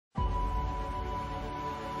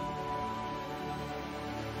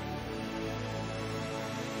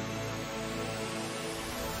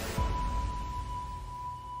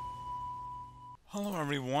Hello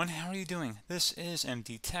everyone, how are you doing? This is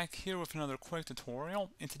MD Tech here with another quick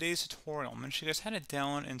tutorial. In today's tutorial, I'm going to show you guys how to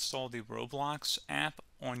download and install the Roblox app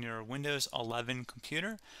on your Windows 11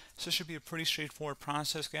 computer. So this should be a pretty straightforward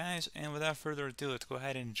process, guys, and without further ado, let's go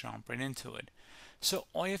ahead and jump right into it. So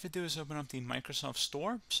all you have to do is open up the Microsoft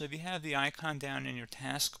Store. So if you have the icon down in your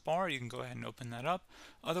taskbar, you can go ahead and open that up.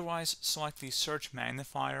 Otherwise, select the search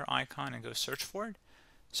magnifier icon and go search for it.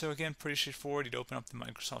 So again, pretty straightforward. You'd open up the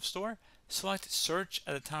Microsoft Store, select search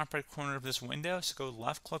at the top right corner of this window. So go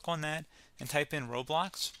left click on that and type in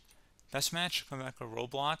Roblox. Best match, come back to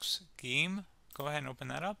Roblox game. Go ahead and open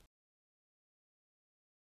that up.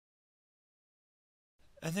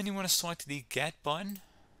 And then you want to select the Get button.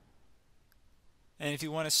 And if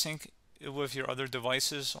you want to sync with your other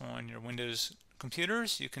devices on your Windows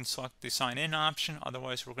computers, you can select the sign in option.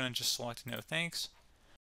 Otherwise, we're going to just select no thanks.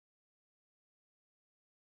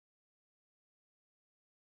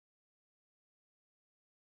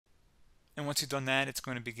 And once you've done that, it's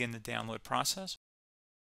going to begin the download process.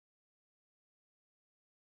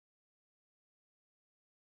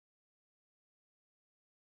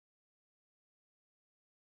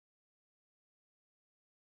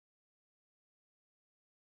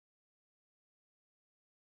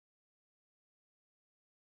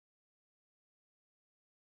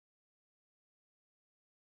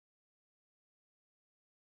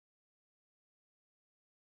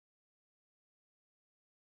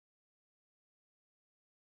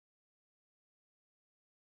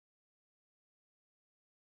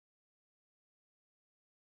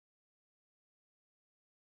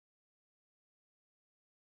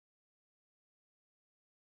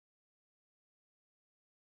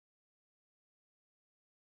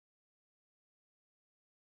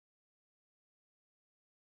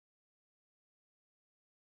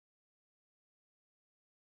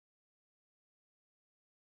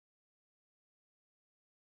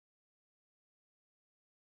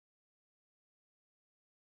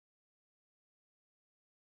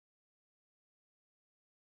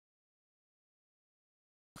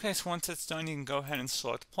 Okay, so once that's done, you can go ahead and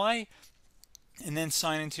select play and then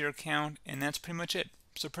sign into your account, and that's pretty much it.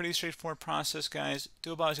 So pretty straightforward process, guys. Do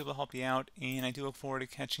hope I was able to help you out, and I do look forward to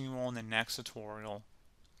catching you all in the next tutorial.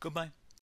 Goodbye.